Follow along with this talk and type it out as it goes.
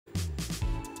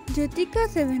Jyothika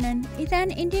is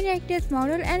an Indian actress,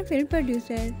 model and film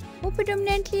producer who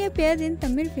predominantly appears in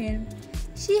Tamil film.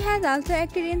 She has also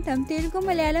acted in some Telugu,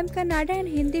 Malayalam, Kannada and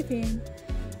Hindi films.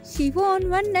 She won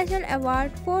 1 National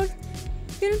Award, 4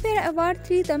 Filmfare Award,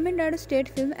 3 Tamil Nadu State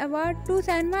Film Award, 2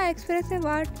 Cinema Express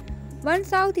Award, 1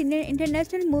 South Indian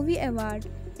International Movie Award,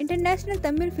 International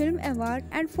Tamil Film Award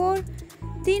and 4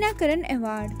 Tina Karan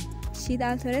Award. She is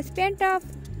also a recipient of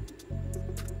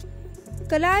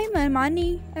Kalai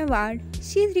Mamani Award.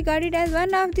 She is regarded as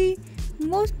one of the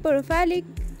most prolific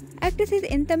actresses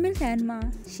in Tamil cinema.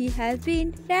 She has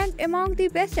been ranked among the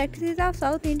best actresses of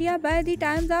South India by the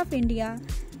Times of India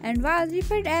and was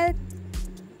referred as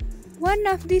one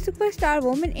of the superstar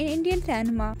women in Indian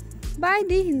cinema by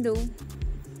The Hindu.